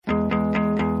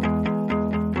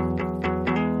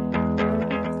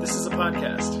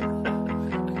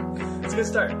podcast. It's a good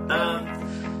start.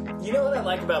 You know what I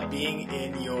like about being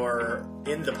in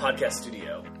the podcast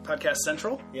studio? Podcast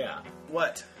Central? Yeah.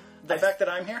 What? The fact that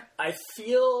I'm here? I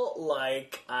feel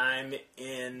like I'm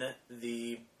in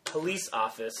the police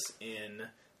office in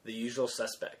The Usual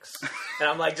Suspects. And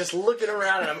I'm like just looking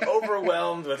around and I'm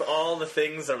overwhelmed with all the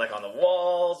things that are like on the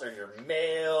walls or your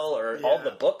mail or all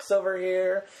the books over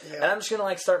here. Yeah. And I'm just going to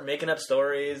like start making up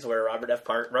stories where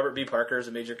Robert B. Parker is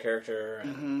a major character.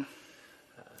 And,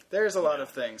 There's a lot of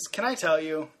things. Can I tell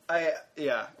you? I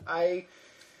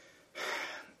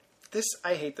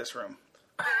hate this room.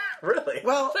 Really?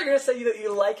 Well, I thought you were going to say that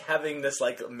you like having this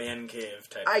like man cave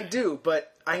type I thing. do,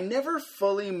 but I never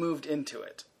fully moved into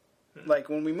it. Like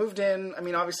when we moved in, I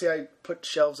mean, obviously I put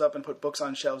shelves up and put books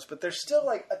on shelves, but there's still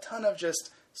like a ton of just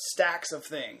stacks of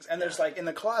things. And there's like in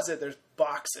the closet, there's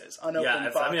boxes, unopened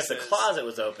boxes. I mean, if the closet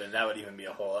was open, that would even be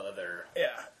a whole other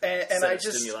and I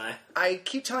just stimuli. I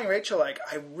keep telling Rachel like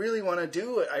I really want to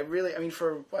do it. I mean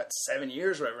for 7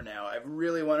 years or whatever now, I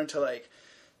really wanted to like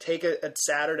take a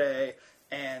Saturday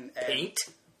and paint.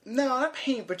 No, not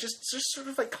paint, but just sort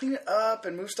of like clean it up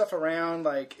and move stuff around.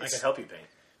 Like I can help you paint.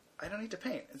 I don't need to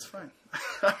paint. It's fine.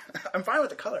 I'm fine with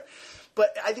the color.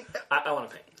 But I think... I want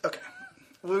to paint. Okay.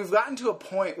 We've gotten to a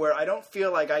point where I don't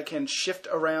feel like I can shift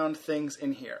around things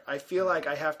in here. I feel like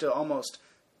I have to almost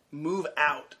move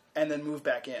out and then move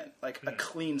back in. Like a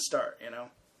clean start, you know?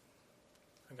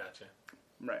 I gotcha.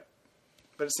 Right.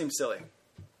 But it seems silly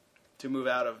to move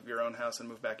out of your own house and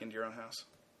move back into your own house.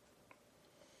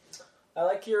 I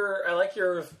like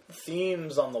your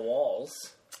themes on the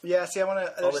walls. Yeah, see, I want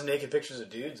to... All the naked pictures of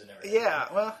dudes and everything. Yeah,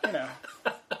 well, you know.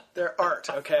 They're art,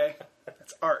 okay?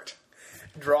 It's art.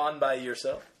 Drawn by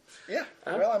yourself? Yeah.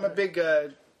 Well, I'm a big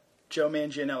Joe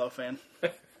Manganiello fan.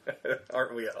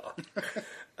 Aren't we all?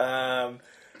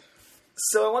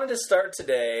 So I wanted to start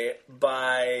today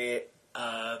by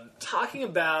talking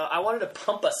about... I wanted to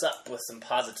pump us up with some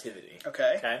positivity.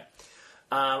 Okay.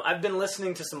 I've been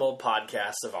listening to some old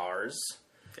podcasts of ours.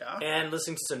 Yeah. And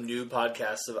listening to some new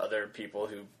podcasts of other people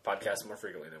who podcast more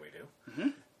frequently than we do. Mm-hmm.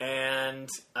 And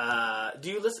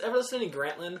do you ever listen to any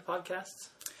Grantland podcasts?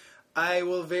 I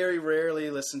will very rarely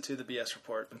listen to the BS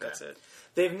Report, but that's it.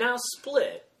 They've now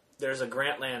split. There's a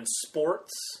Grantland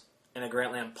Sports and a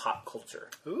Grantland Pop Culture.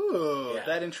 Ooh,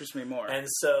 that interests me more. And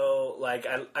so, like,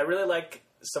 I really like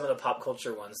some of the pop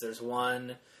culture ones. There's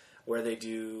one where they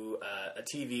do a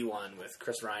TV one with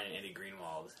Chris Ryan and Andy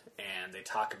Greenwald, and they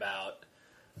talk about...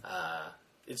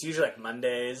 it's usually like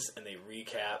Mondays, and they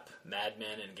recap Mad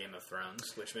Men and Game of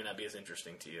Thrones, which may not be as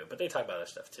interesting to you, but they talk about other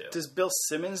stuff too. Does Bill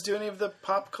Simmons do any of the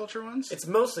pop culture ones? It's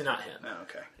mostly not him. Oh,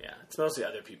 okay. Yeah, it's mostly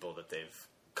other people that they've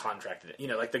contracted. You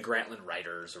know, like the Grantland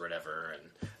writers or whatever.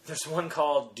 And there's one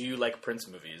called "Do You Like Prince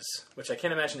Movies?" which I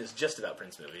can't imagine is just about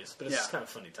Prince movies, but it's just kind of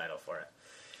a funny title for it.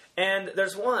 And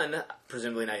there's one,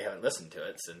 presumably now you haven't listened to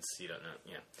it since you don't know.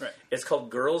 Yeah, right. It's called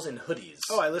 "Girls in Hoodies."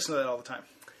 Oh, I listen to that all the time.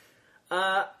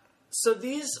 So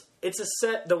it's a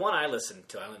set, the one I listened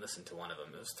to, I only listened to one of them.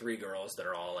 It was 3 girls that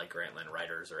are all like Grantland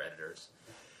writers or editors.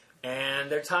 And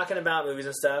they're talking about movies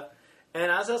and stuff. And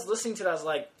as I was listening to it, I was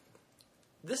like,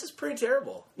 this is pretty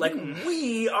terrible. Like,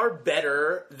 we are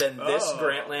better than this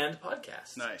Grantland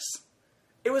podcast. Nice.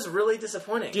 It was really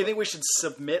disappointing. Do you think we should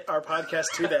submit our podcast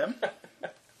to them?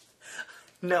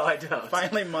 No, I don't.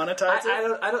 Finally monetize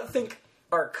it? I don't think...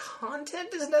 our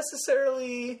content is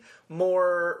necessarily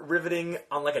more riveting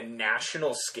on like a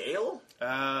national scale.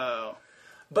 Oh.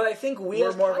 But I think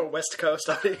we're more of a West Coast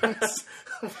audience.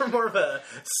 We're more of a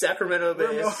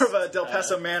Sacramento-based... We're more of a Del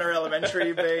Paso Manor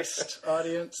Elementary-based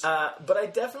audience. But I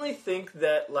definitely think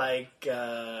that, like,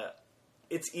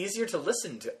 it's easier to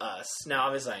listen to us. Now,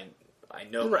 obviously, I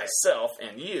know myself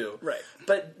and you. Right.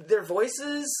 But their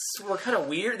voices were kind of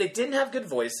weird. They didn't have good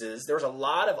voices. There was a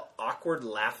lot of awkward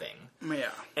laughing.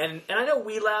 Yeah. And I know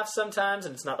we laugh sometimes,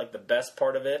 and it's not, like, the best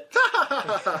part of it.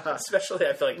 Especially,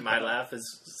 I feel like my laugh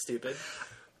is stupid.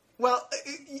 Well...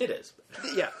 it is.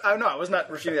 Yeah. No, I was not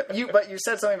refuting that. But you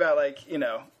said something about, like, you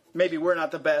know... maybe we're not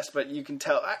the best, but you can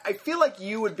tell. I feel like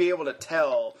you would be able to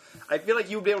tell. I feel like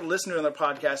you would be able to listen to another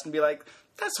podcast and be like,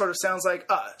 that sort of sounds like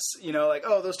us. You know, like,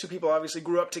 oh, those two people obviously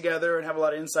grew up together and have a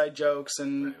lot of inside jokes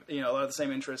and, you know, a lot of the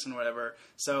same interests and whatever.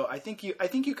 So I think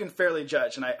you can fairly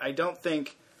judge. And I don't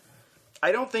think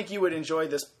you would enjoy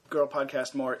this girl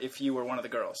podcast more if you were one of the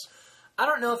girls. I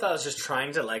don't know if I was just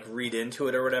trying to, like, read into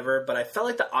it or whatever, but I felt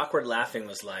like the awkward laughing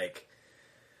was like,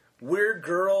 we're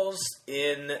girls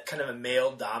in kind of a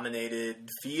male-dominated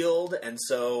field, and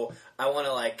so I want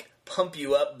to, like, pump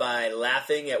you up by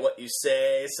laughing at what you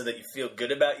say so that you feel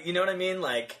good about... You know what I mean?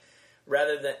 Like,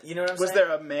 rather than, you know what I'm Was saying?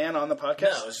 there a man on the podcast?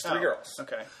 No, it was just 3 girls.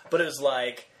 Okay. But it was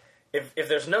like, if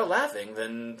there's no laughing,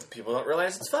 then people don't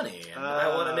realize it's funny. And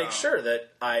I want to make sure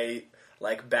that I,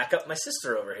 like, back up my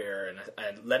sister over here and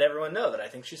I let everyone know that I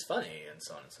think she's funny, and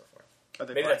so on and so forth. Are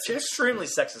they Maybe black that's chicks? extremely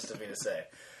sexist of me to say,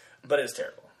 but it's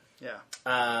terrible. Yeah.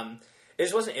 It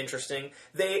just wasn't interesting.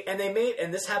 They made,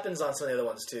 and this happens on some of the other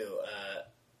ones too.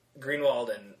 Greenwald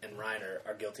and Reiner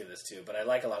are guilty of this too, but I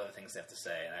like a lot of the things they have to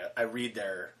say, and I read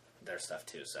their stuff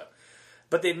too. So,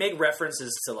 but they make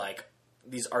references to like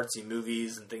these artsy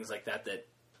movies and things like that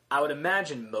I would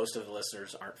imagine most of the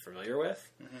listeners aren't familiar with.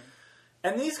 Mm-hmm.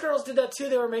 And these girls did that too.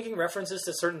 They were making references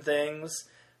to certain things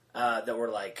that were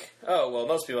like, oh, well,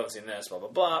 most people haven't seen this, blah blah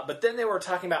blah. But then they were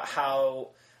talking about how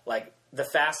like the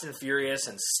Fast and Furious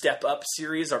and Step Up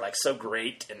series are like so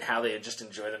great, and how they just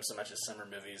enjoy them so much as summer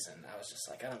movies. And I was just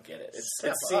like, I don't get it.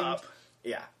 Step Up?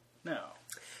 Yeah. No.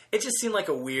 It just seemed like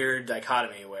a weird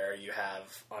dichotomy where you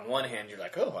have, on one hand, you're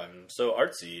like, oh, I'm so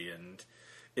artsy and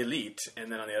elite, and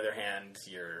then on the other hand,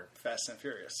 you're... Fast and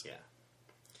Furious. Yeah.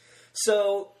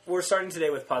 So, we're starting today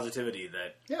with positivity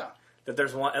that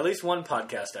there's at least one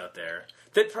podcast out there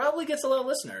that probably gets a lot of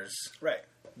listeners. Right.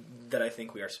 That I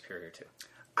think we are superior to.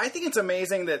 I think it's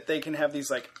amazing that they can have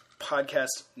these, like,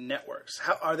 podcast networks.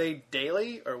 How are they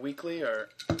daily or weekly or?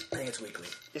 I think it's weekly.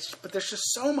 But there's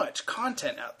just so much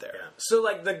content out there. Yeah. So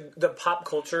like the pop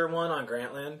culture one on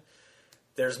Grantland,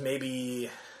 there's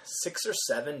maybe 6 or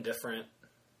 7 different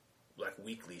like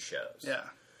weekly shows. Yeah.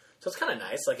 So it's kind of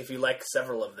nice. Like if you like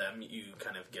several of them, you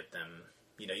kind of get them.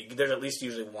 You know, there's at least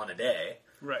usually one a day.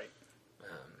 Right.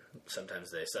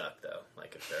 Sometimes they suck though.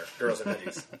 Like if they're girls and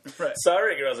hoodies. Right.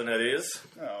 Sorry, girls and hoodies.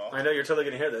 Oh. I know you're totally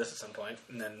going to hear this at some point,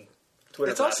 and then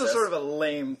Twitter. It's also sort of a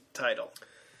lame title.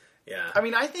 Yeah. I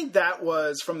mean, I think that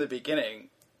was from the beginning.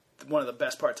 One of the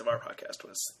best parts of our podcast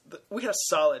was we had a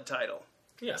solid title.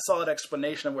 Yeah. A solid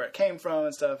explanation of where it came from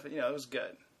and stuff. You know, it was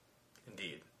good.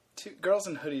 Indeed. Girls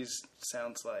in Hoodies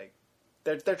sounds like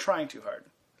they're trying too hard.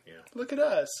 Yeah. Look at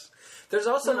us. There's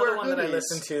also We another wear one that I hoodies.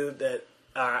 listened to that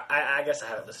I guess I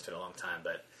haven't listened to it in a long time,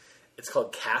 but it's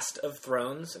called Cast of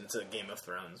Thrones, and it's a Game of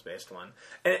Thrones based one.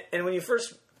 And when you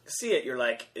first see it, you're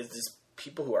like, is this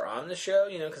people who are on the show?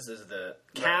 You know, because there's the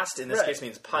cast in this case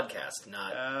means podcast,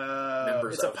 not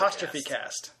members it's of apostrophe the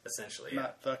cast. essentially. Yeah.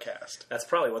 Not the cast. That's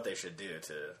probably what they should do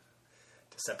to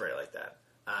separate like that.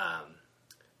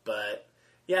 But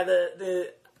yeah,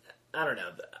 the I don't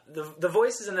know, the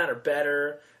voices in that are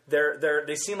better.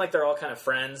 They seem like they're all kind of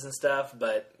friends and stuff,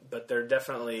 but they're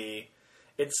definitely,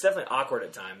 it's definitely awkward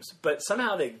at times. But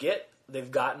somehow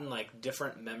they've gotten like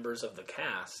different members of the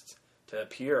cast to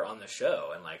appear on the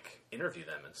show and like interview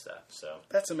them and stuff. So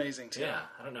That's amazing too. yeah,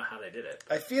 I don't know how they did it.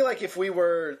 I feel like if we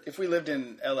lived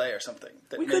in LA or something,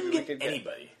 that We maybe couldn't get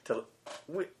anybody to.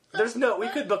 We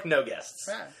could book no guests.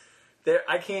 Yeah.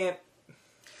 I can't.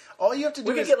 All you have to do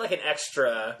We could is get like an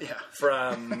extra Yeah.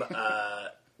 from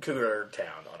Cougar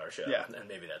Town on our show, Yeah. and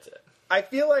maybe that's it. I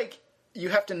feel like you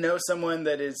have to know someone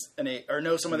that is or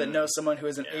know someone that knows someone who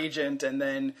is an agent, and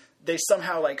then they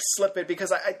somehow like slip it,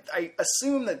 because I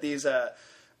assume that these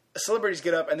celebrities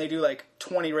get up and they do like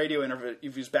 20 radio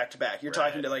interviews back to back. You're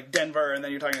talking to like Denver, and then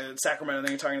you're talking to Sacramento, and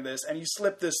then you're talking to this, and you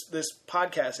slip this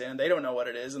podcast in, and they don't know what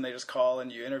it is, and they just call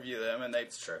and you interview them, and they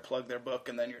plug their book,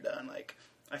 and then you're done. Like,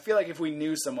 I feel like if we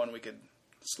knew someone, we could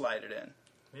slide it in.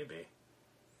 Maybe.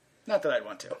 Not that I'd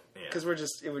want to, Yeah. because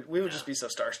we would just be so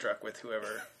starstruck with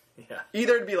whoever. Yeah.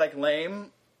 Either it'd be like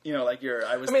lame, you know, like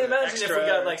I mean, the imagine extra, if we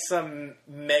got like some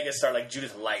mega star like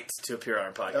Judith Light to appear on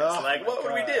our podcast. Oh, like, what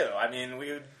my would we God. do? I mean,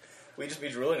 we'd just be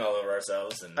drooling all over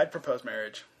ourselves, and I'd propose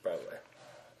marriage probably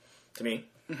to me.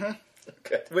 Mm-hmm.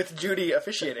 Good. with Judy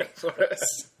officiating for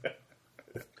us.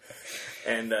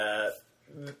 And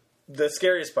the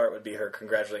scariest part would be her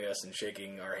congratulating us and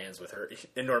shaking our hands with her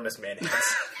enormous man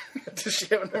hands. Does she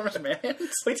have enormous man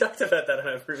hands? We talked about that on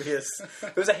a previous...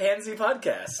 It was a handsy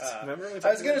podcast. Remember? We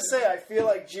I was going to say, I feel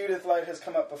like Judith Light has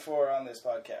come up before on this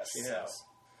podcast. Yes.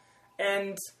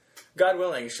 And, God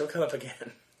willing, she'll come up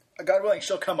again. God willing,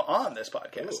 she'll come on this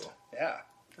podcast. Ooh. Yeah.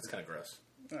 That's kind of gross.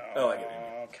 Oh, I get what you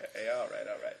mean. Okay, all right.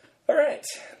 All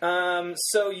right.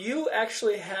 So you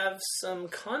actually have some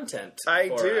content. I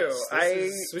for do.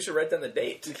 us. We should write down the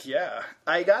date. Yeah.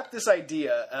 I got this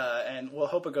idea, and we'll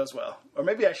hope it goes well. Or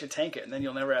maybe I should tank it, and then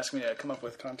you'll never ask me to come up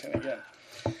with content again.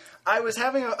 I was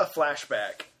having a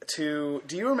flashback to,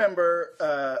 do you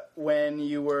remember when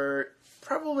you were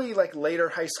probably like later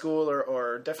high school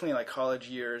or definitely like college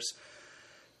years,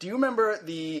 do you remember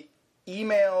the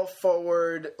email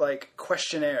forward like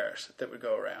questionnaires that would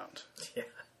go around? Yeah.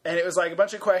 And it was like a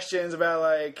bunch of questions about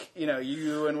like, you know,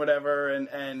 you and whatever, and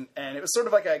it was sort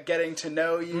of like a getting to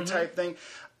know you type thing.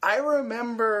 I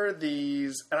remember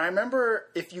these, and I remember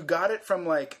if you got it from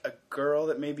like a girl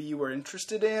that maybe you were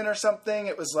interested in or something,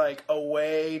 it was like a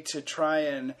way to try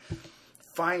and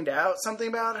find out something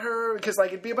about her, because like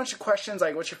it'd be a bunch of questions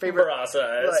like, what's your favorite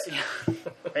Barasa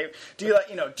like, do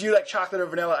you like chocolate or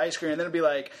vanilla ice cream? And then it'd be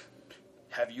like,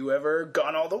 have you ever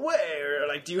gone all the way? Or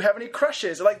like, do you have any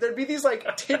crushes? Or, like, there'd be these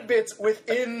like tidbits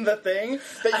within the thing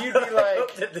that you'd be I like,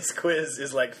 hope that this quiz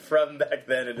is like from back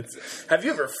then, and it's, have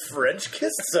you ever French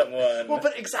kissed someone? well,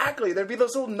 but exactly, there'd be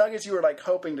those little nuggets you were like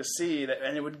hoping to see,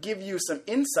 and it would give you some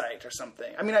insight or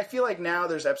something. I mean, I feel like now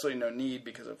there's absolutely no need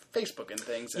because of Facebook and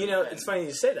things. And, You know, it's funny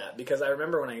you say that, because I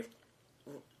remember when I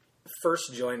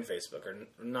first joined Facebook, or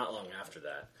not long after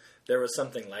that, there was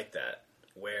something like that,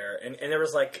 where, and there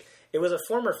was like, it was a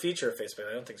former feature of Facebook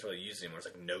I don't think it's really used anymore. It's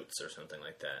like Notes or something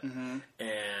like that. Mm-hmm.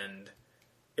 And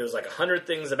it was like 100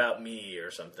 things about me or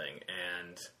something.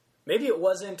 And maybe it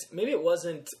wasn't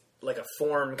like a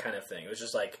form kind of thing. It was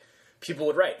just like, people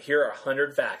would write, here are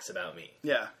 100 facts about me.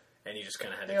 Yeah. And you just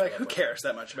kind of had to... And you're like, who cares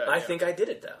that much about you? I think I did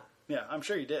it, though. Yeah, I'm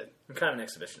sure you did. I'm kind of an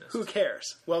exhibitionist. Who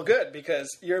cares? Well, good, because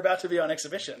you're about to be on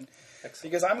exhibition.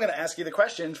 Excellent. Because I'm going to ask you the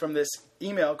questions from this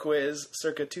email quiz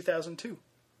circa 2002.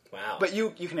 Wow. But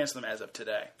you can answer them as of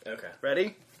today. Okay.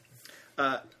 Ready?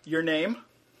 Your name?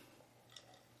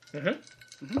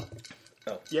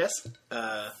 Oh. Yes?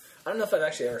 I don't know if I've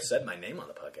actually ever said my name on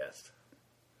the podcast.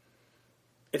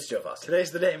 It's Joe Foster.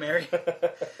 Today's the day, Mary.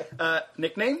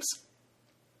 Nicknames?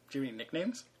 Do you have any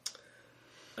nicknames?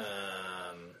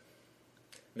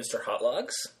 Mr.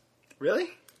 Hotlogs.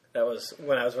 Really? That was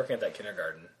when I was working at that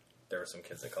kindergarten. There were some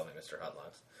kids that called me Mr.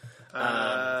 Hotlogs.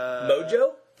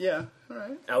 Mojo? Yeah. All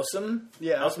right. Awesome?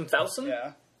 Yeah. Awesome Thousand?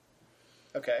 Yeah.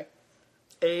 Okay.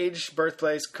 Age,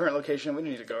 birthplace, current location. We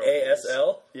don't need to go over these.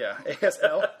 ASL? Yeah.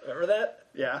 ASL. Remember that?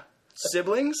 Yeah.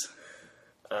 Siblings?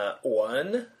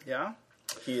 One. Yeah.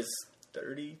 He is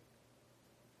 36?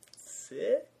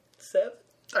 7?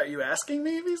 Are you asking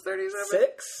me if he's 37?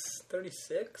 6?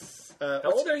 36? How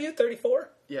old are you? 34?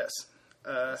 Yes.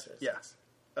 Yeah.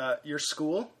 Your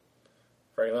school?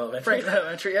 Franklin Elementary? Franklin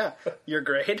Elementary, yeah. Your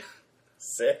grade?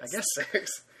 6. I guess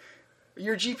 6.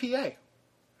 Your GPA?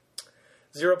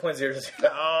 0.00.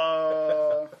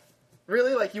 Oh.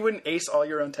 Really? Like you wouldn't ace all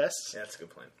your own tests? Yeah, that's a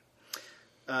good point.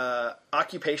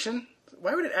 Occupation?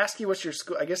 Why would it ask you what's your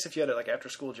school? I guess if you had a like after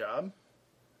school job.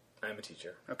 I'm a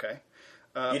teacher. Okay.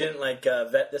 You didn't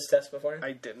vet this test before?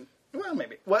 I didn't. Well,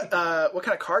 maybe. What kind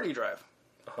of car do you drive?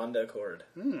 A Honda Accord.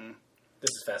 This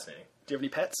is fascinating. Do you have any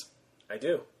pets? I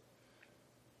do.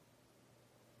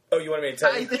 Oh, you wanted me to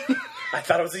tell you? I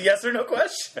thought it was a yes or no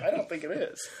question. I don't think it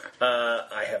is.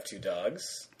 I have 2 dogs.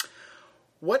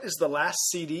 What is the last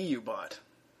CD you bought?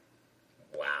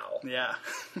 Wow. Yeah.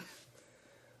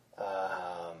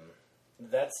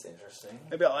 That's interesting.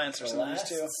 Maybe I'll answer The some of these last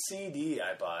too. CD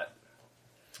I bought.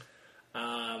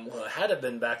 Well, it had to have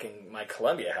been back in my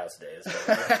Columbia House days.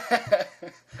 But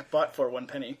Bought for 1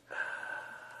 penny.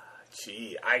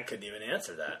 gee, I couldn't even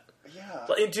answer that. Yeah.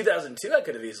 Well, in 2002, I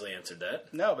could have easily answered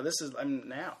that. No, but I'm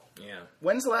now. Yeah.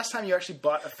 When's the last time you actually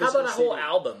bought a How physical about a CD? whole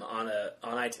album on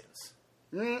iTunes?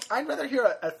 I'd rather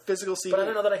hear a physical CD. But I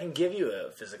don't know that I can give you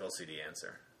a physical CD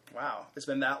answer. Wow, it's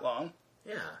been that long.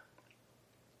 Yeah.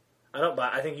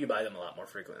 I think you buy them a lot more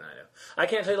frequently than I do. I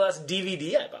can't tell you the last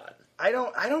DVD I bought. I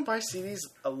don't buy CDs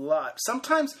a lot.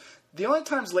 Sometimes, the only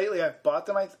times lately I've bought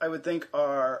them, I would think,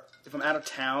 are if I'm out of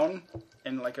town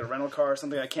in like a rental car or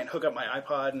something. I can't hook up my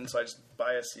iPod, and so I just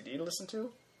buy a CD to listen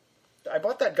to. I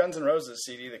bought that Guns N' Roses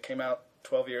CD that came out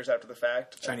 12 years after the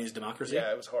fact. Chinese Democracy?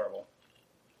 Yeah, it was horrible.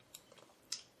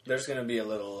 There's going to be a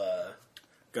little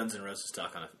Guns N' Roses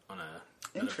talk on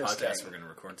another podcast we're going to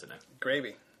record today.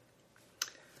 Gravy.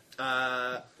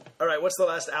 All right, what's the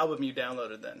last album you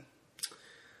downloaded then?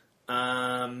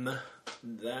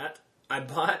 That I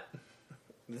bought.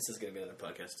 This is going to be another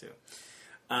podcast too.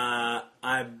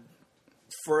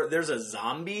 There's a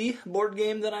zombie board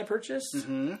game that I purchased,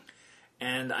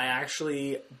 and I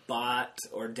actually bought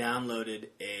or downloaded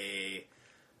a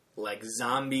like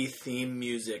zombie theme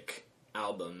music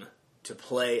album to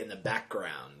play in the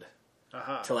background.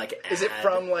 To like add. Is it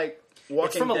from like Walking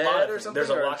it's from Dead a lot or of something? There's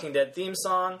a Walking Dead theme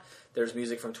song. There's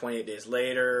music from 28 Days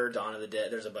Later, Dawn of the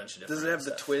Dead. There's a bunch of different Does it have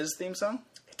stuff. the Twiz theme song?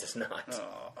 It does not.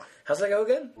 Oh. How's that go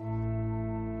again? All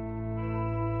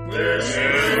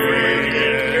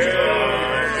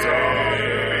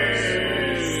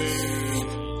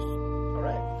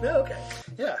right. No, okay.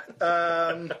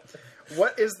 Yeah.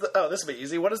 What is the... Oh, this will be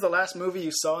easy. What is the last movie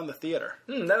you saw in the theater?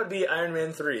 That would be Iron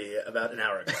Man 3 about an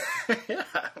hour ago. Yeah.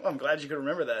 Well, I'm glad you could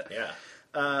remember that.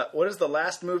 Yeah. What is the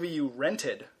last movie you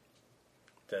rented?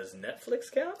 Does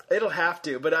Netflix count? It'll have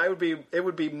to, but it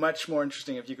would be much more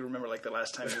interesting if you could remember like the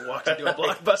last time you walked into a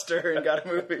Blockbuster and got a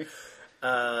movie.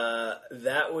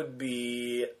 That would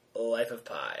be Life of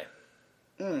Pi.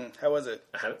 How was it?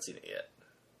 I haven't seen it yet.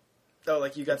 Oh,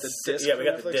 like you got the disc? Yeah, we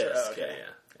got Netflix? the disc. Oh, okay.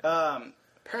 Yeah.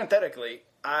 Parenthetically,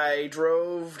 I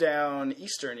drove down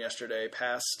Eastern yesterday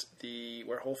past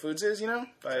where Whole Foods is,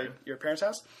 by your parents'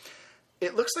 house.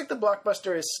 It looks like the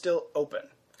Blockbuster is still open.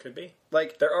 Could be.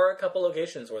 Like there are a couple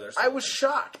locations where there's. I was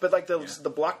shocked, but like the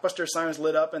Blockbuster sign was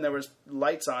lit up and there was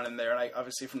lights on in there, and I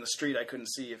obviously from the street I couldn't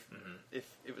see if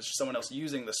it was someone else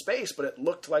using the space, but it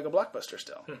looked like a Blockbuster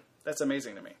still. That's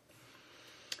amazing to me.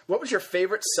 What was your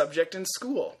favorite subject in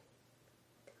school?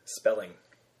 Spelling.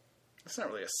 That's not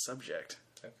really a subject.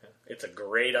 Okay. It's a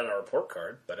grade on a report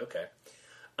card, but okay.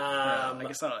 I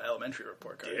guess not an elementary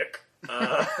report card. Dick.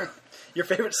 Your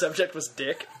favorite subject was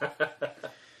dick?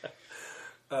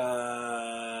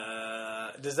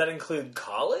 Does that include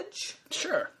college?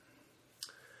 Sure.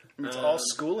 I mean, it's all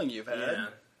schooling you've had.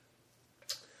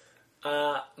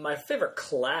 Yeah. My favorite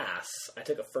class, I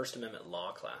took a First Amendment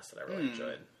law class that I really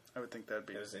enjoyed. I would think that'd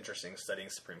be... It was interesting studying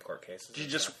Supreme Court cases. Did you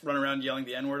just run around yelling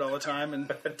the N-word all the time and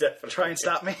Definitely. try and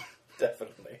stop me?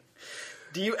 Definitely.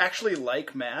 Do you actually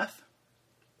like math?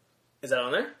 Is that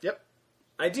on there? Yep.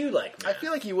 I do like math. I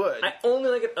feel like you would. I only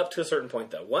like it up to a certain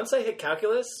point, though. Once I hit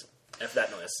calculus, F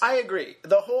that noise. I agree.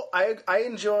 I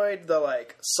enjoyed the,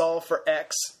 like, solve for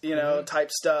X,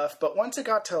 type stuff, but once it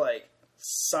got to, like,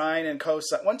 sine and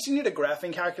cosine, once you need a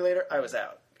graphing calculator, I was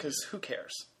out. Because who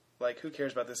cares? Like, who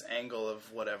cares about this angle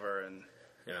of whatever? And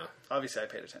Yeah. obviously I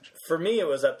paid attention. For me, it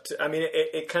was up to... I mean,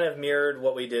 it kind of mirrored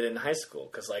what we did in high school.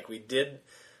 Because, like, we did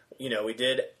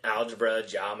algebra,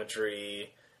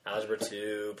 geometry, algebra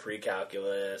 2,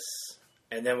 pre-calculus...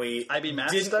 And then we IB Math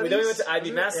Studies? Studies? We went to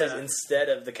IB Math Studies Yeah. instead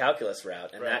of the calculus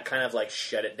route, and Right. that kind of like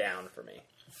shut it down for me.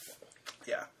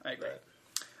 Yeah, I agree.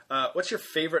 What's your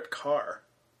favorite car?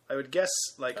 I would guess,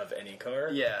 like... Of any car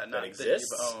yeah, that not exists.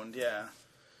 that you've owned, yeah.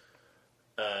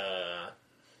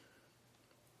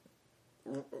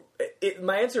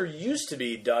 My answer used to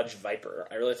be Dodge Viper.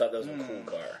 I really thought that was a cool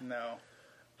car. No.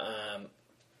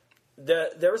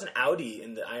 There was an Audi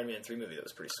in the Iron Man 3 movie that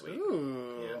was pretty sweet.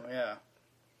 Ooh, yeah.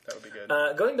 That would be good.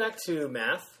 Going back to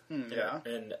math yeah.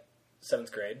 in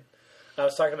 7th grade, I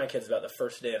was talking to my kids about the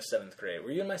first day of 7th grade.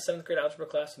 Were you in my 7th grade algebra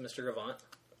class with Mr. Gravant?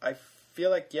 I feel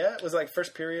like, yeah, was it like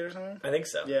first period or something? I think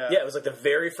so. Yeah. Yeah, it was like the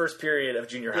very first period of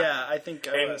junior high. Yeah, I think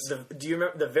I And was. do you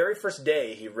remember the very first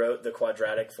day he wrote the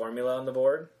quadratic formula on the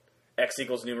board? X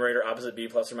equals numerator opposite b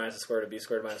plus or minus the square root of b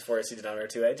squared minus 4ac denominator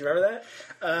 2a. Do you remember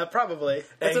that? Probably.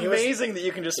 It's he was- amazing that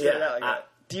you can just spit it Yeah, out like that.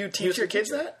 Do you he teach was your the kids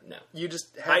teacher. that? No. You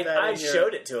just have that I in your...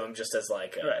 showed it to him just as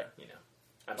like, Right.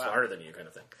 I'm Wow. smarter than you kind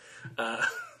of thing.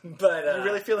 But You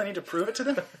really feel the need to prove it to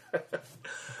them?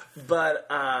 But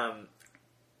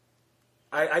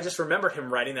I just remember him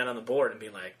writing that on the board and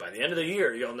being like, by the end of the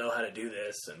year, you'll know how to do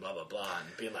this and blah, blah, blah.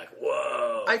 And being like,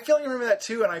 whoa. I feel like I remember that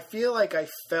too, and I feel like I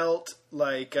felt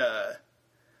like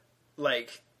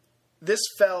this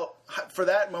felt, for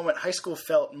that moment, high school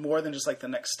felt more than just like the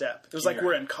next step. It was like Junior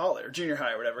we're in college, or junior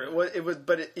high or whatever. It was,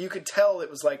 but you could tell it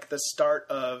was like the start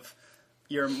of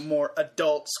your more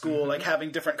adult school, like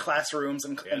having different classrooms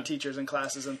and teachers and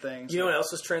classes and things. You know what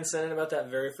else was transcendent about that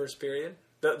very first period?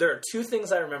 There are two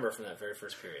things I remember from that very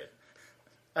first period.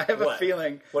 I have a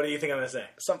feeling What do you think I'm going to say?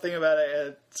 something about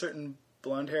a certain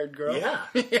blonde-haired girl. Yeah.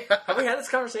 Yeah. Have we had this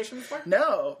conversation before?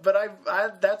 No, but I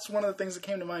that's one of the things that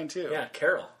came to mind too. Yeah,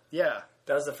 Carol. Yeah.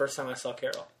 That was the first time I saw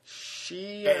Carol.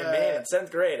 She And man, in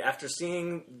 7th grade, after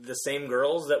seeing the same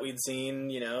girls that we'd seen,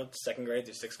 2nd grade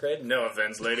through 6th grade, no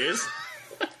offense, ladies,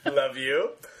 love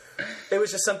you. It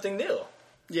was just something new.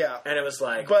 yeah. And it was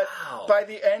like, But wow. by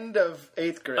the end of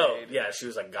 8th grade, Oh, yeah, she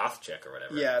was like goth chick or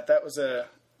whatever. yeah, that was a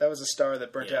star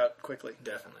that burnt Yeah. out quickly.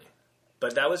 Definitely.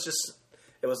 But that was just,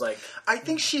 it was like, I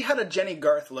think she had a Jenny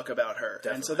Garth look about her,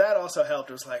 and so Definitely. that also helped.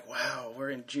 It was like, wow, we're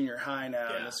in junior high now,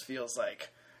 Yeah. and this feels like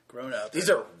grown up. these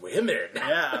are women.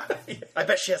 Yeah, I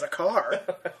bet she has a car.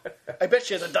 I bet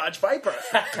she has a Dodge Viper.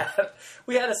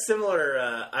 We had a similar,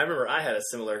 I remember I had a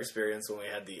similar experience when we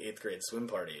had the 8th grade swim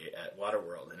party at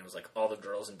Waterworld, and it was like all the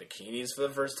girls in bikinis for the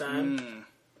first time.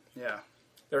 Yeah,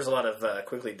 There was a lot of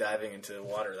quickly diving into the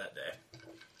water that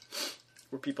day.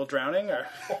 were people drowning or?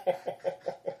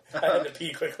 I had to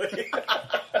pee quickly.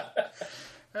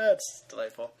 That's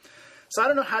delightful. So I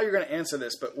don't know how you're going to answer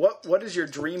this, but what is your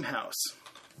dream house?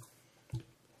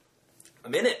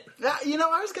 I'm in it. You know,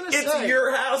 I was going to say. It's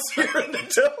your house here in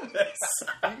the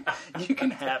Domus. You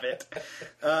can have it.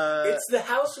 It's the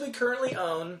house we currently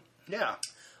own. Yeah.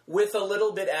 With a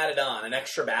little bit added on. An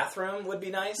extra bathroom would be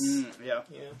nice. Yeah.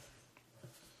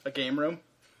 A game room.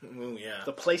 Ooh, yeah.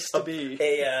 The place to be.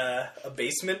 A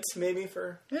basement, maybe,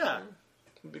 for... Yeah.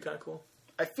 Would be kind of cool.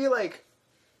 I feel like...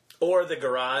 Or the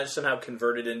garage somehow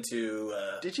converted into...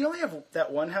 Did you only have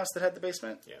that one house that had the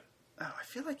basement? Yeah. Oh, I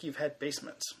feel like you've had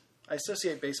basements. I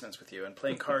associate basements with you and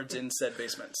playing cards in said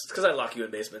basements. It's because I lock you in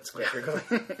basements quite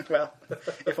frequently. Well,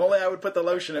 if only I would put the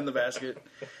lotion in the basket.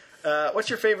 What's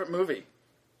your favorite movie?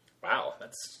 Wow,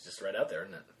 that's just right out there,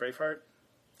 isn't it? Braveheart?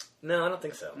 No, I don't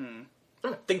think so. I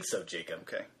don't think so, Jacob.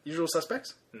 Okay. Usual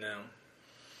Suspects? No.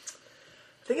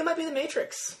 I think it might be The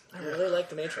Matrix. I really like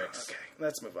The Matrix. Okay,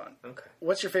 let's move on. Okay.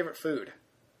 What's your favorite food?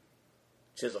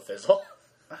 Chisel Fizzle.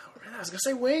 Oh, really? I was gonna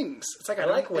say wings. It's like I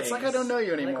like wings. It's like I don't know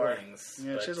you anymore. I like wings.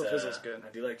 Yeah, but, Chisel Fizzle's good.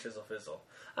 I do like Chisel Fizzle.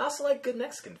 I also like good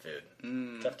Mexican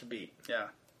food. Tough to beat. Yeah.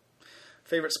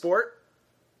 Favorite sport?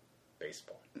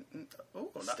 Baseball. Oh,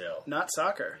 Still. not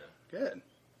soccer. No. Good.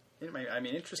 I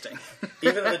mean, interesting.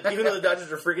 even though the Dodgers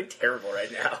are freaking terrible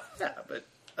right now. Yeah, but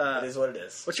it is what it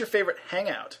is. What's your favorite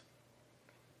hangout?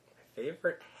 My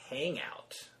favorite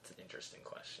hangout? That's an interesting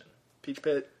question. Peach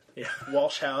Pit. Yeah.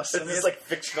 Walsh House. It's just like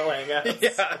fictional hangouts.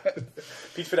 Yeah.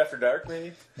 Peach Pit After Dark,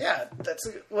 maybe? Yeah, that's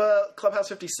Clubhouse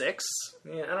 56.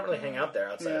 Yeah, I don't really hang out there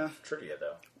outside of trivia,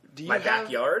 though. Do you My have-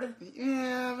 backyard?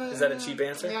 Yeah, but, Is that a cheap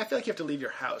answer? Yeah, I feel like you have to leave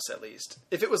your house at least.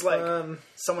 If it was like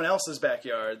someone else's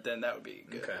backyard, then that would be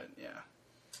good. Okay.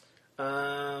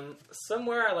 Yeah.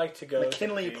 Somewhere I like to go.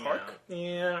 McKinley to hang Park? out.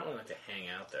 Yeah, I don't really like to hang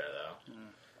out there though.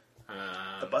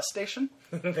 The bus station?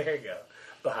 There you go.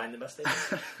 Behind the bus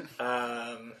station.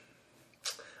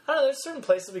 I don't know, there's certain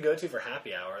places we go to for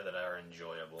happy hour that are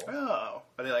enjoyable. Oh.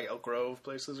 Are they like Elk Grove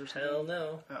places or something? Hell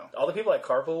no. Oh. All the people I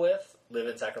carpool with live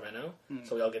in Sacramento,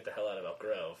 so we all get the hell out of Elk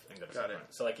Grove and go to Got Sacramento.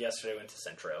 So like yesterday we went to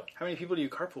Centro. How many people do you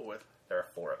carpool with? There are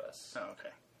 4 of us. Oh, okay.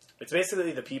 It's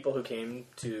basically the people who came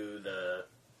to the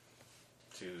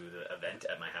event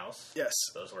at my house. Yes.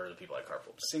 Those were the people I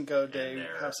carpooled with. Cinco de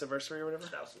their House Anniversary or whatever?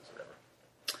 Spouses or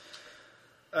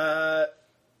whatever.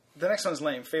 The next one's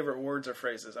lame. Favorite words or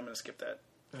phrases? I'm going to skip that.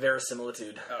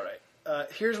 Verisimilitude. All right.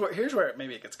 Here's where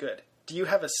maybe it gets good. Do you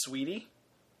have a sweetie?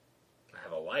 I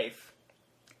have a wife.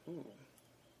 Ooh.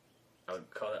 I would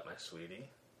call that my sweetie.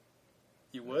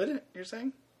 You would, you're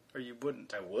saying? Or you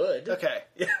wouldn't? I would. Okay.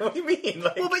 Yeah, what do you mean?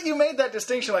 Like, Well, but you made that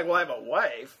distinction like, well, I have a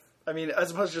wife. I mean,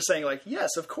 as opposed to just saying like,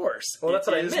 yes, of course. well, that's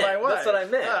what I It is meant. my wife. That's what I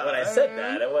meant when I said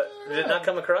that. Did it not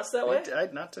come across that way?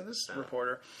 Not to this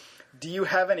reporter. Do you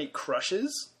have any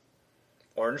crushes?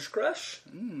 Orange crush?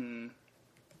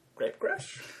 Grape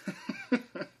crush?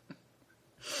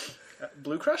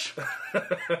 Blue crush?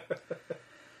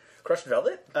 Crushed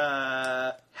velvet?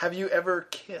 Have you ever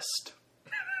kissed?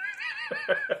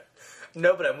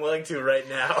 No, but I'm willing to right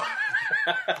now.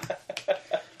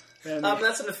 And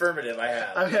That's an affirmative I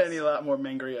have. I'm going to need a lot more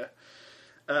mangria.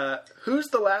 Who's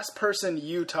the last person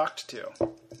you talked to?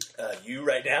 You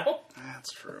right now?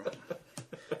 That's true.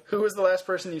 Who was the last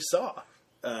person you saw?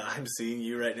 I'm seeing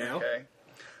you right now. Okay.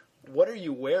 What are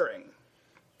you wearing?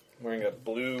 Wearing a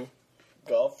blue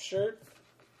golf shirt.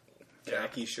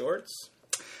 Khaki shorts.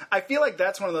 I feel like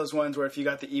that's one of those ones where if you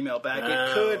got the email back,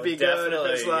 it could be good.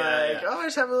 If it's definitely, like, yeah. oh, I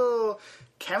just have a little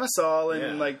camisole and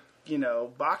Yeah. like,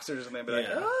 boxers or something. But like,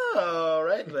 Yeah. oh, all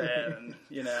right then,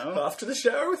 Off to the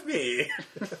shower with me.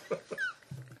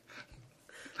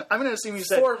 I'm going to assume you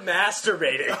said. For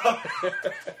masturbating.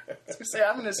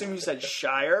 I'm going to assume you said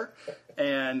Shire,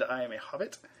 and I am a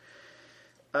hobbit.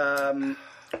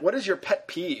 What is your pet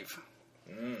peeve?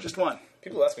 Just one.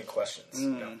 People ask me questions.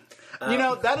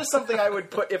 That is something I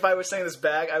would put if I was saying this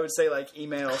bag. I would say like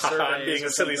email surveys. I'm being or a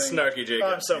silly something. snarky Jacob.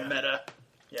 Oh, I'm so Yeah. meta.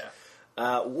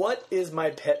 Yeah. What is my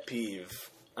pet peeve?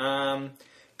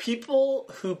 People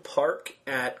who park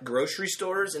at grocery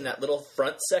stores in that little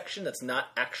front section that's not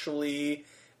actually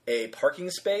a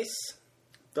parking space.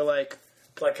 The like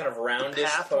Kind of roundish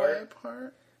pathway part.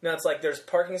 part. No, it's like there's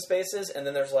parking spaces and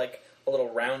then there's like a little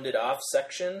rounded off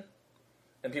section.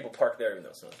 And people park there even though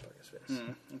it's not a parking space.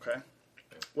 Okay.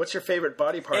 What's your favorite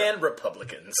body part? And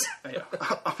Republicans. Yeah.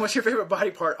 What's your favorite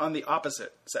body part on the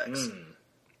opposite sex?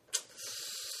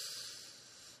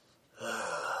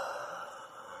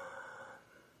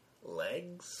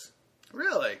 Legs?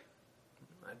 Really?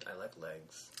 I like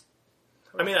legs.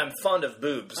 I mean, I'm fond of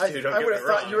boobs, too. I Don't would get have me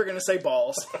thought wrong. you were going to say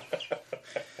balls.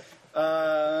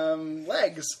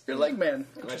 Legs. You're a leg man.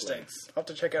 Interesting. legs. I'll have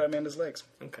to check out Amanda's legs.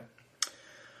 Okay.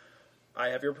 I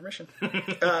have your permission.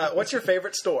 What's your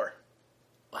favorite store?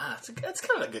 Wow, that's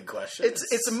kind of a good question.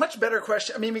 It's a much better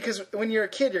question. I mean, because when you're a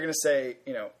kid, you're going to say,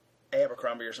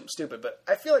 Abercrombie or something stupid. But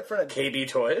I feel like for an adult, KB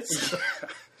Toys.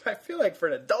 I feel like for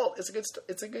an adult,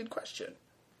 it's a good question.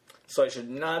 So I should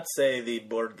not say the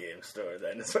board game store.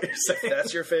 Then is what you're saying.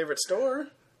 That's your favorite store?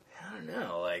 I don't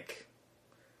know. Like,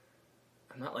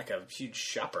 I'm not like a huge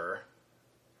shopper.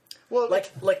 Well,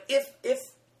 Like if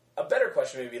a better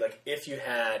question would be like if you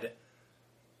had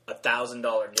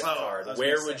 $1,000 gift card,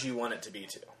 where would you want it to be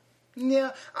to?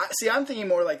 yeah. I'm thinking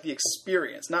more like the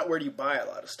experience, not where do you buy a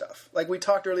lot of stuff. Like we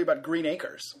talked earlier about Green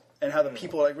Acres and how the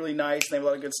people are like really nice and they have a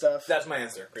lot of good stuff. That's my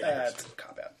answer. Green Acres. That's a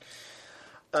cop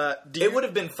out. It would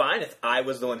have been fine if I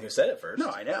was the one who said it first. No,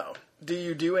 I know. Do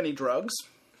you do any drugs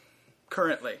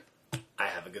currently? I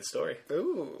have a good story.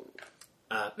 Ooh.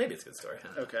 Maybe it's a good story.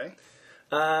 Huh? Okay.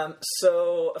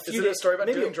 So a few it a days, story about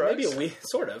maybe, doing drugs? Maybe a week,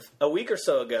 sort of. A week or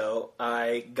so ago,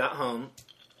 I got home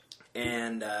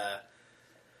and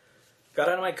got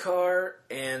out of my car,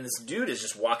 and this dude is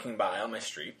just walking by on my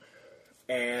street,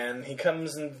 and he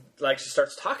comes and just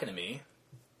starts talking to me.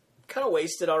 Kind of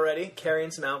wasted already,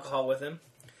 carrying some alcohol with him.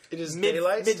 It is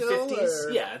daylight still?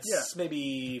 Mid-50s. Yeah, it's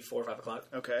maybe 4 or 5 o'clock.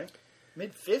 Okay.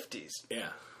 Mid-50s. Yeah.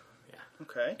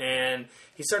 Okay. And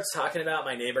he starts talking about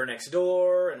my neighbor next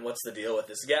door and what's the deal with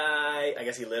this guy. I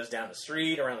guess he lives down the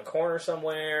street, around the corner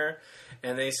somewhere.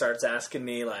 And then he starts asking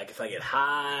me, if I get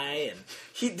high.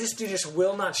 And this dude just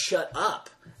will not shut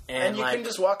up. And you can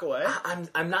just walk away?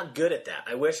 I'm not good at that.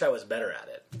 I wish I was better at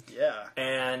it. Yeah.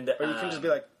 And or you can just be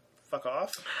like, fuck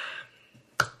off?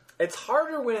 It's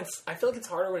harder when I feel like it's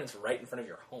harder when it's right in front of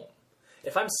your home.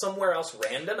 If I'm somewhere else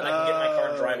random and I can get in my car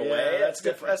and drive away, that's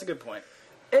different. That's a good point.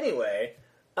 Anyway,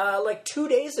 2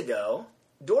 days ago,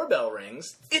 doorbell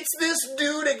rings. It's this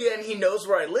dude again. He knows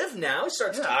where I live now. He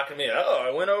starts talking to me. Oh,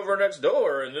 I went over next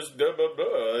door and this blah, blah,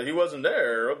 blah. He wasn't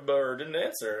there or didn't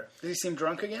answer. Did he seem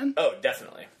drunk again? Oh,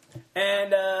 definitely.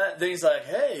 And then he's like,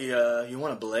 hey, you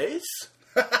want a blaze?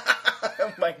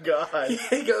 Oh, my God.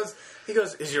 He goes,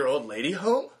 is your old lady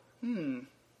home?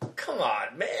 Come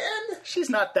on, man. She's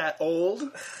not that old.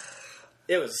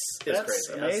 It was That's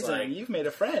crazy. Amazing. You've made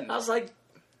a friend. I was like,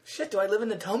 shit, do I live in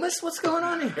the Thomas? What's going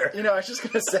on here? I was just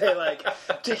going to say,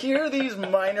 to hear these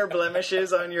minor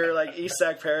blemishes on your, East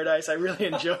Sac Paradise, I really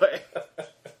enjoy.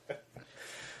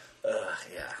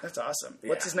 Yeah. That's awesome. Yeah.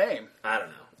 What's his name? I don't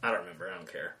know. I don't remember. I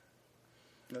don't care.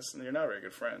 You're not a very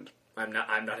good friend. I'm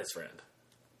not his friend.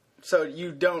 So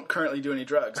you don't currently do any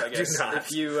drugs, I guess. Do not.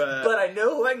 If you, but I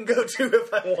know who I can go to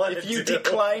if I want to. If you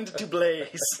declined to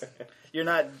blaze, you're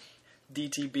not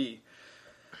DTB.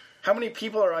 How many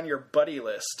people are on your buddy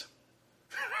list?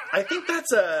 I think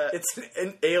that's It's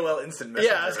an AOL Instant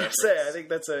Messenger. Yeah, I was going to say. I think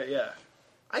that's I feel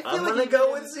I'm like going to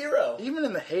go with 0. Even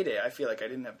in the heyday, I feel like I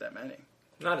didn't have that many.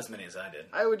 Not as many as I did.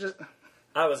 I would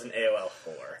was an AOL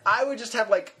 4. I would just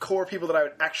have core people that I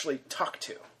would actually talk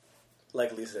to.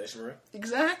 Like Lisa Ishimura?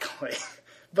 Exactly.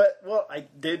 But I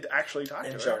did actually talk to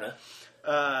her. And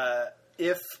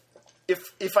Sharna.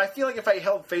 If I feel like if I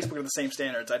held Facebook to the same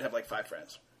standards, I'd have 5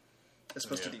 friends. As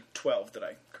opposed to the 12 that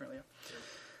I currently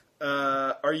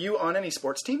have. Are you on any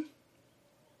sports team?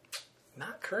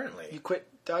 Not currently. You quit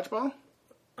dodgeball?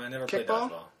 I never played Kickball?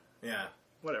 dodgeball. Yeah.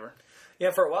 Whatever.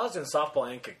 Yeah, for a while I was doing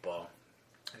softball and kickball.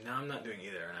 And now I'm not doing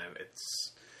either, and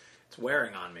it's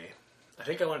wearing on me. I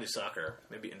think I want to do soccer,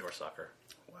 maybe indoor soccer.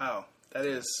 Wow, that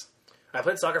is... I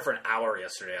played soccer for an hour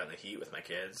yesterday out in the heat with my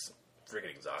kids.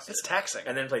 Freaking exhausted. It's taxing.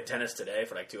 And then played tennis today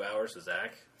for 2 hours with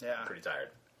Zach. Yeah. I'm pretty tired.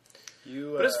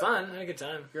 But it's fun. I had a good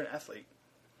time. You're an athlete.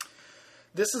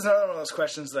 This is another one of those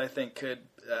questions that I think could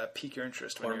pique your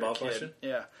interest when you're a kid. Question?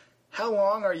 Yeah. How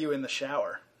long are you in the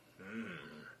shower?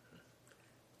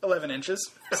 11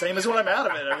 inches. Same as when I'm out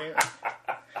of it.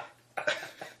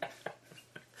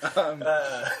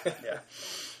 Yeah.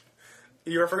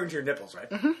 You're referring to your nipples, right?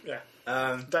 Mm-hmm. Yeah.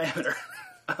 Diameter.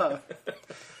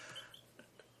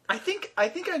 I think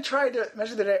I tried to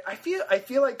measure the day. I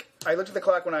feel like I looked at the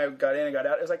clock when I got in and got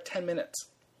out. It was 10 minutes.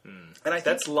 And I think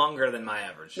That's longer than my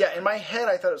average. Yeah, in my head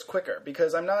I thought it was quicker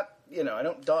because I'm not, I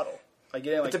don't dawdle. I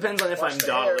get in It depends on if wash I'm the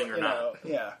dawdling hair, or not.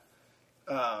 Yeah.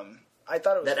 I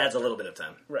thought it was That adds a faster. little bit of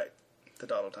time. Right. The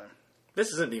dawdle time. This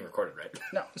isn't being recorded, right?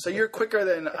 No. So you're quicker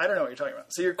than I don't know what you're talking about.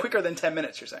 So you're quicker than 10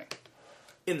 minutes, you're saying.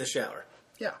 In the shower.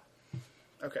 Yeah.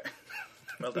 Okay.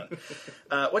 Well done.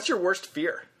 What's your worst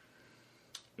fear?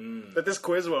 That this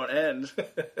quiz won't end.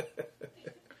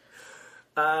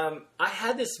 I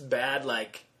had this bad,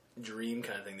 dream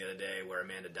kind of thing the other day where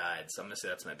Amanda died, so I'm going to say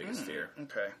that's my biggest fear.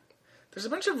 Okay. There's a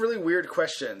bunch of really weird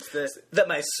questions That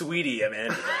my sweetie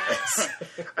Amanda dies.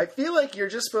 I feel like you're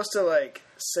just supposed to,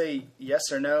 say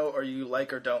yes or no, or you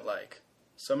like or don't like.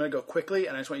 So I'm going to go quickly,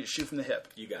 and I just want you to shoot from the hip.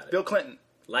 You got it. Bill Clinton.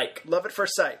 Like. Love at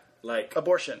first sight. Like.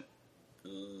 Abortion.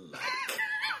 Like.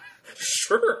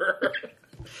 Sure.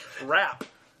 Rap.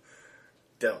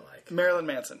 Don't like. Marilyn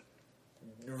Manson.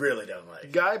 Really don't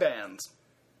like. Guy bands.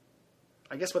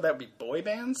 I guess what that would be, boy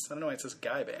bands? I don't know why it says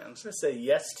guy bands. I'm going to say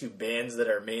yes to bands that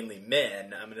are mainly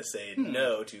men. I'm going to say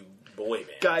no to boy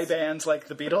bands. Guy bands like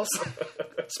the Beatles.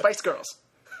 Spice Girls.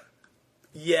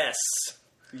 Yes.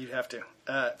 You'd have to.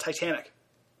 Titanic.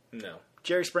 No.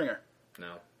 Jerry Springer.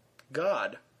 No.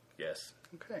 God. Yes.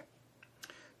 Okay.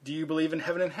 Do you believe in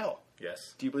heaven and hell?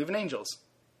 Yes. Do you believe in angels?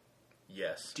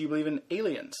 Yes. Do you believe in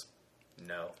aliens?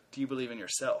 No. Do you believe in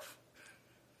yourself?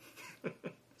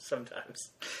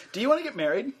 Sometimes. Do you want to get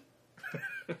married?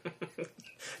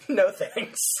 No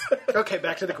thanks. Okay,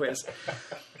 back to the quiz.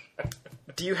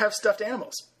 Do you have stuffed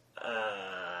animals?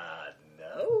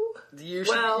 No. You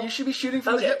should be shooting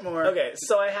from the hip more. Okay,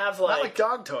 so I have Not like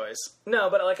dog toys. No,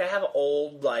 but like I have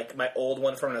my old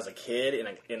one from when I was a kid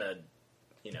in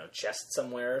a chest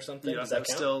somewhere or something. You don't Does that have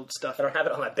count? still stuff I don't have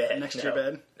it on my bed. next to your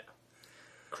bed? No.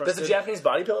 Crusted? Does the Japanese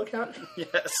body pillow count?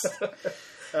 Yes.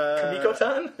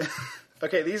 Kamiko-tan?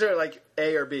 Okay, these are like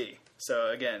A or B. So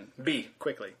again, B.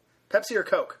 quickly. Pepsi or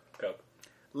Coke? Coke.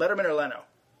 Letterman or Leno?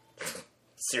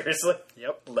 Seriously?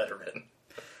 Yep. Letterman.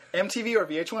 MTV or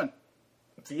VH1?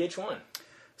 VH1.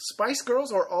 Spice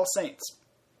Girls or All Saints?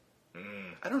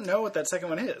 I don't know what that second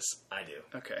one is. I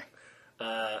do.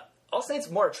 Okay. All Saints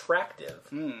more attractive.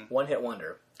 One hit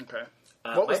wonder. Okay.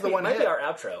 What was the one hit? Might be our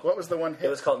outro. What was the one hit? It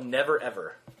was called Never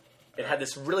Ever. It had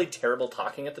this really terrible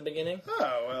talking at the beginning,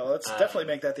 Oh, well, let's definitely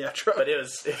make that the outro. but it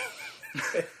was.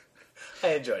 I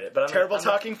enjoyed it, but Terrible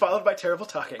talking followed by terrible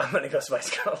talking. I'm gonna go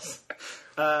Spice Girls.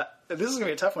 This is going to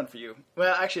be a tough one for you.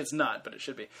 Well, actually, it's not, but it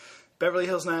should be. Beverly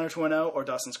Hills 90210 or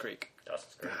Dawson's Creek?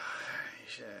 Dawson's Creek.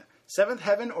 Seventh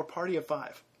Heaven or Party of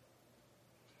Five?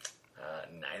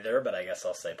 Neither, but I guess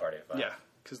I'll say Party of Five. Yeah,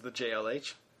 because the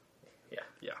JLH. Yeah.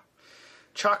 Yeah.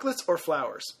 Chocolates or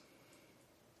flowers?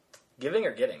 Giving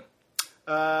or getting?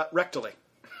 Rectally.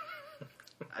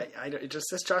 It just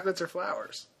says chocolates or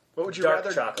flowers. What would you Dark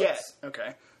rather chocolates. get?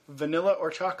 Okay. Vanilla or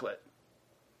chocolate?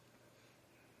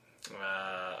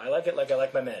 I like it like I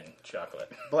like my men.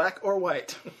 Chocolate. Black or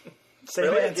white? Same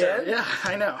Really? answer. Again? Yeah,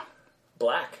 I know.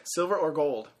 Black. Silver or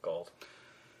gold? Gold.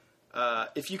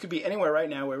 If you could be anywhere right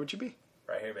now, where would you be?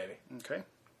 Right here, baby. Okay.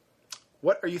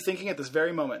 What are you thinking at this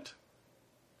very moment?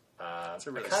 That's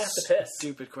a really I kind of have to piss.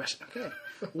 stupid question. Okay.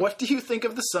 What do you think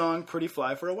of the song "Pretty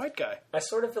Fly for a White Guy"? I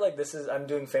sort of feel like I'm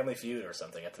doing Family Feud or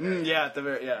something at the very end. Yeah, at the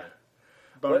very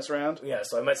bonus round. Yeah,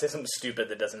 so I might say something stupid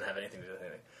that doesn't have anything to do with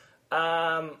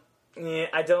anything. Yeah,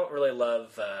 I don't really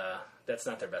love. That's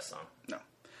not their best song. No.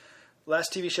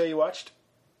 Last TV show you watched?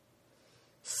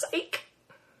 Psych.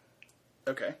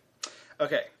 Okay.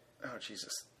 Okay. Oh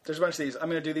Jesus. There's a bunch of these. I'm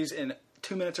going to do these in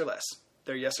 2 minutes or less.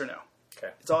 They're yes or no.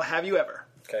 Okay. It's all have you ever?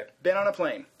 Okay. Been on a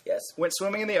plane? Yes. Went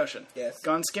swimming in the ocean? Yes.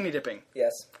 Gone skinny dipping?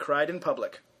 Yes. Cried in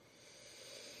public?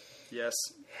 Yes.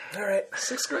 All right.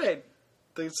 6th grade.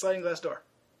 The sliding glass door.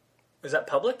 Is that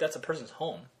public? That's a person's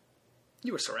home.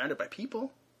 You were surrounded by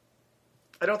people.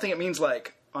 I don't think it means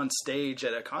like on stage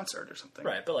at a concert or something.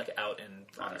 Right, but like out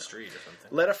on the street or something.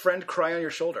 Let a friend cry on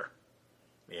your shoulder.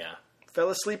 Yeah. Fell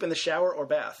asleep in the shower or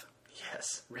bath.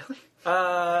 Yes. Really?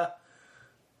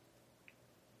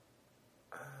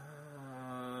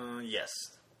 Yes.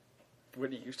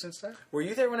 Whitney Houston stuff? Were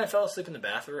you there when I fell asleep in the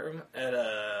bathroom at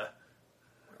where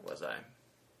was I?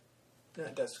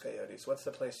 Not Dos Coyotes. What's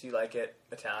the place you like it?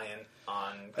 Italian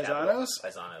on Paisanos?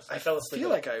 Paisanos. I fell asleep. feel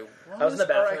like I was in the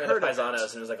bathroom or I at heard Paisanos it.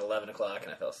 and it was like 11 o'clock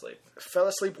and I fell asleep. Fell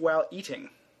asleep while eating.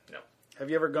 No. Have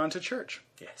you ever gone to church?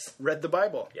 Yes. Read the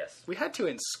Bible? Yes. We had to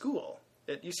in school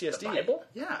at UCSD. The Bible?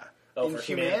 Yeah. Oh, in for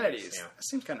humanities. yeah. That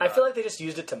seems kind of I feel like they just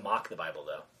used it to mock the Bible,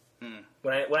 though.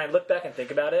 When I look back and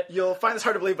think about it, You'll find this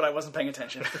hard to believe, but I wasn't paying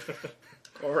attention.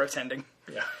 Or attending.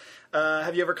 yeah.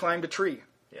 Have you ever climbed a tree?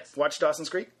 Yes. Watched Dawson's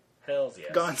Creek? Hells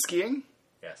yes. Gone skiing?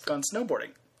 Yes. Gone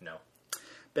snowboarding? No.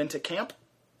 Been to camp?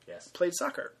 Yes. Played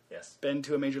soccer? Yes. Been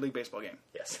to a Major League Baseball game?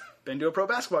 Yes. Been to a pro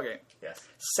basketball game? Yes.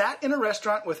 Sat in a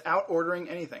restaurant without ordering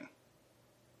anything?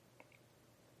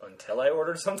 Until I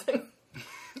ordered something?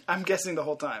 I'm guessing the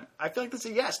whole time. I feel like this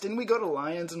is a yes. Didn't we go to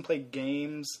Lions and play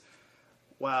games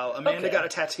while Amanda Okay. got a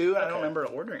tattoo? I don't Okay. remember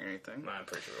ordering anything. I'm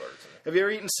pretty sure we ordered something. Have you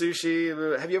ever eaten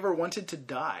sushi? Have you ever wanted to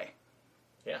die?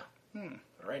 Yeah.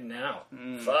 Right now.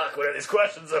 Fuck, what are these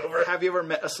questions over? Have you ever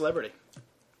met a celebrity?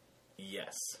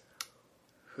 Yes.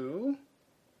 Who?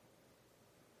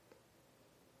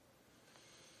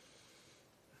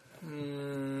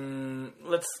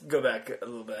 Let's go back a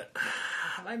little bit.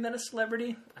 Have I met a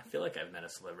celebrity? I feel like I've met a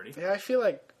celebrity. Yeah, I feel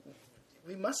like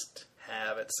we must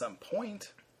have at some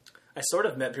point. I sort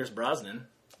of met Pierce Brosnan.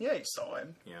 Yeah, you saw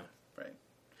him. Yeah. Right.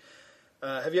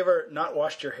 Have you ever not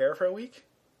washed your hair for a week?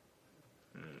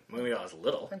 Maybe I was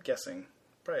little. I'm guessing.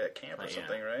 Probably at camp or Yeah.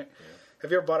 something, right? Yeah.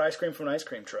 Have you ever bought ice cream from an ice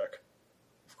cream truck?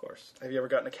 Of course. Have you ever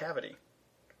gotten a cavity?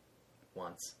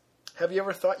 Once. Have you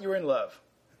ever thought you were in love?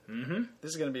 Mm-hmm.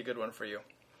 This is going to be a good one for you.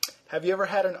 Have you ever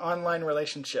had an online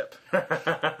relationship?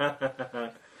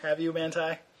 Have you,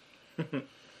 Manti?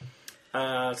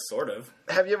 Sort of.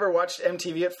 Have you ever watched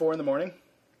MTV at 4 in the morning?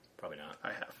 Probably not.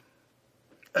 I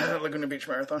have. Laguna Beach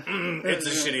Marathon. It's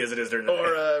as shitty as it is during the day.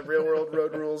 Or Real World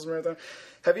Road Rules Marathon.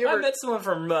 Have you I ever... met someone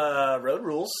from Road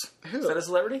Rules. Who? Is that a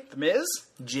celebrity? The Miz?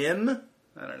 Jim.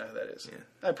 I don't know who that is.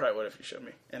 Yeah. I probably would if you showed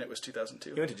me. And it was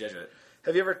 2002. He went to Jesuit.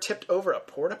 Have you ever tipped over a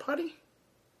porta potty?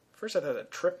 First I thought I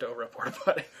tripped over a porta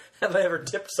potty. Have I ever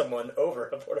tipped someone over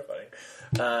a porta potty?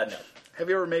 No. Have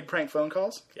you ever made prank phone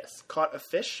calls? Yes. Caught a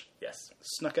fish? Yes.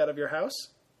 Snuck out of your house?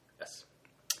 Yes.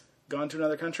 Gone to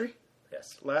another country? Yes.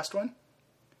 Last one?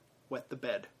 Wet the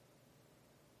bed.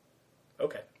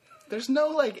 Okay. There's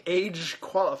no, age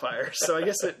qualifier, so I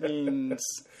guess it means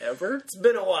ever. It's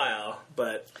been a while,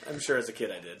 but I'm sure as a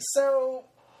kid I did. So,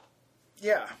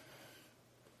 yeah.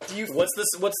 Do you? What's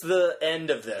the end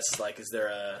of this? Like, is there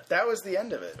a... That was the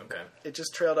end of it. Okay. It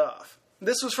just trailed off.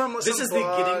 This was from This some is the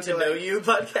blog, Getting to Know You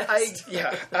podcast?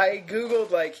 I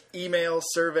Googled, email,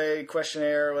 survey,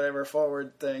 questionnaire, whatever,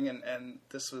 forward thing, and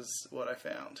this was what I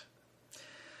found.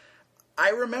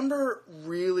 I remember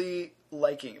really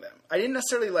liking them. I didn't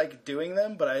necessarily like doing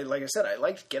them, but I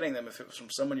liked getting them if it was from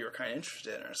someone you were kind of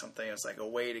interested in or something. It was like a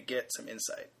way to get some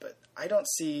insight. But I don't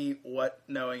see what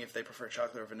knowing if they prefer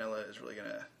chocolate or vanilla is really going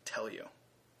to tell you.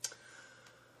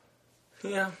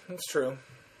 Yeah, that's true.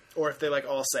 Or if they like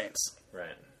All Saints.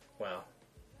 Right. Well,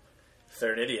 if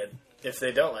they're an idiot. If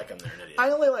they don't like them, they're an idiot. I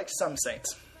only like some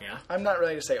Saints. Yeah? I'm not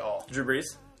ready to say all. Drew Brees?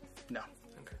 No.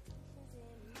 Okay.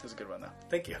 It was a good one, though.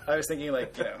 Thank you. I was thinking,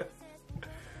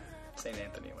 St.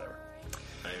 Anthony, whatever.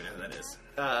 I don't even know who that is.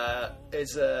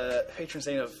 It's a patron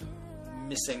saint of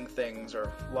missing things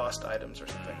or lost items or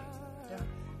something. Yeah.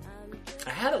 I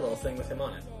had a little thing with him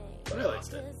on it. But I Really?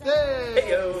 lost it. Yay!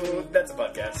 Hey, yo! That's a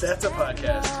podcast. That's a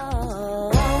podcast.